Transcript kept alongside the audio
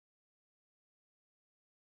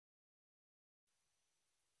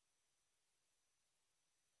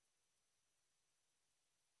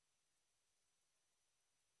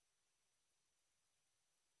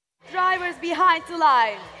Drivers behind the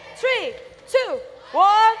line. 3, 2,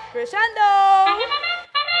 1, crescendo.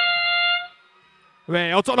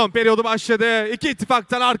 Ve otonom periyodu başladı. İki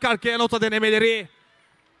ittifaktan arka arkaya nota denemeleri.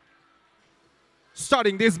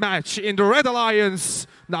 Starting this match in the Red Alliance,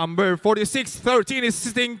 number 46-13 is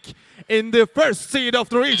sitting in the first seed of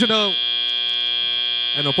the regional.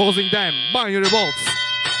 And opposing them, Binary Bolts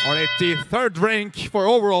are at the third rank for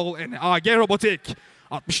overall in AG Robotics.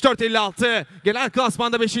 64-56 genel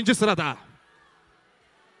klasmanda 5. sırada.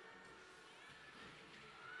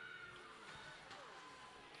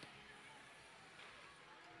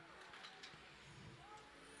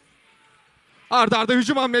 Arda arda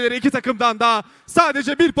hücum hamleleri iki takımdan da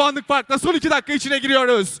sadece 1 puanlık farkla son 2 dakika içine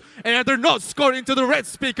giriyoruz. Another note score into the red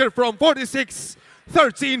speaker from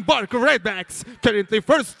 46-13 Barker Redbacks, currently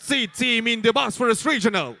first seed team in the Bosphorus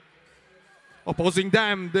regional. Opposing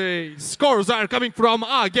them, the scores are coming from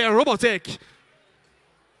AG Robotics.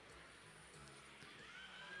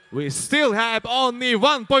 We still have only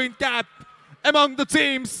 1 point gap among the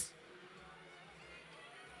teams.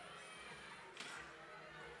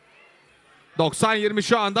 90-20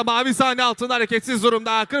 şu anda mavi sahne altında hareketsiz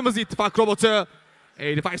durumda. Kırmızı ittifak robotu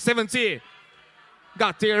 85-70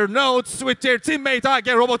 got their notes with their teammate AG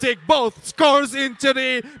Robotics. Both scores into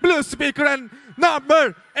the blue speaker, and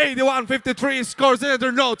number 81-53 scores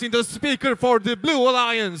another note in the speaker for the Blue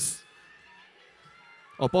Alliance.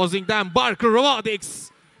 Opposing them, Barker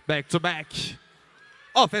Robotics back-to-back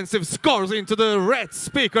offensive scores into the red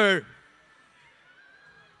speaker.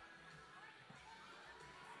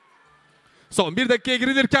 Son 1 dakikaya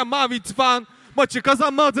girilirken Mavi İttifak'ın maçı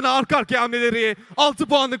kazanma adına arka arkaya hamleleri 6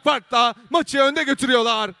 puanlık farkla maçı önde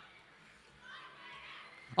götürüyorlar.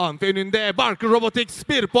 Amfi önünde Barker Robotics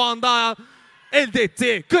 1 puan daha elde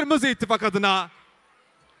etti Kırmızı İttifak adına.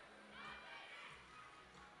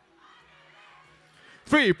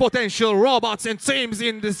 3 potential robots and teams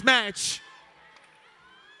in this match.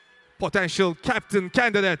 Potential captain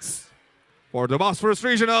candidates for the Bosphorus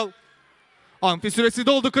Regional. Amfi süresi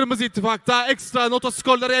doldu Kırmızı İttifak'ta. Ekstra nota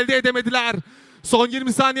skorları elde edemediler. Son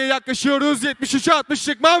 20 saniye yaklaşıyoruz. 73'e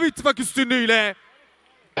 60'lık Mavi İttifak üstünlüğüyle.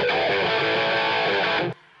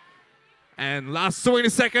 And last 20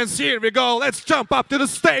 seconds, here we go. Let's jump up to the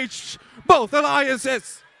stage. Both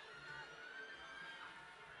alliances.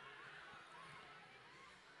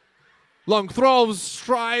 Long throws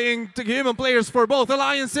trying to human players for both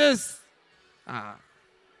alliances.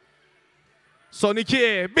 Son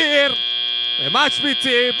 2, 1. Ve maç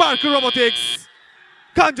bitti. Barker Robotics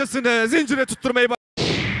kancasını zincire tutturmayı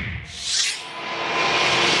başardı.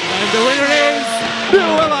 And the winner is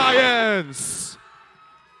Blue Alliance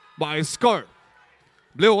by score.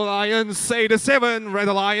 Blue Alliance 87, Red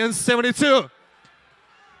Alliance 72.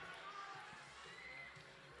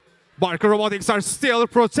 Barker Robotics are still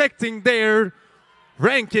protecting their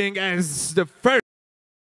ranking as the first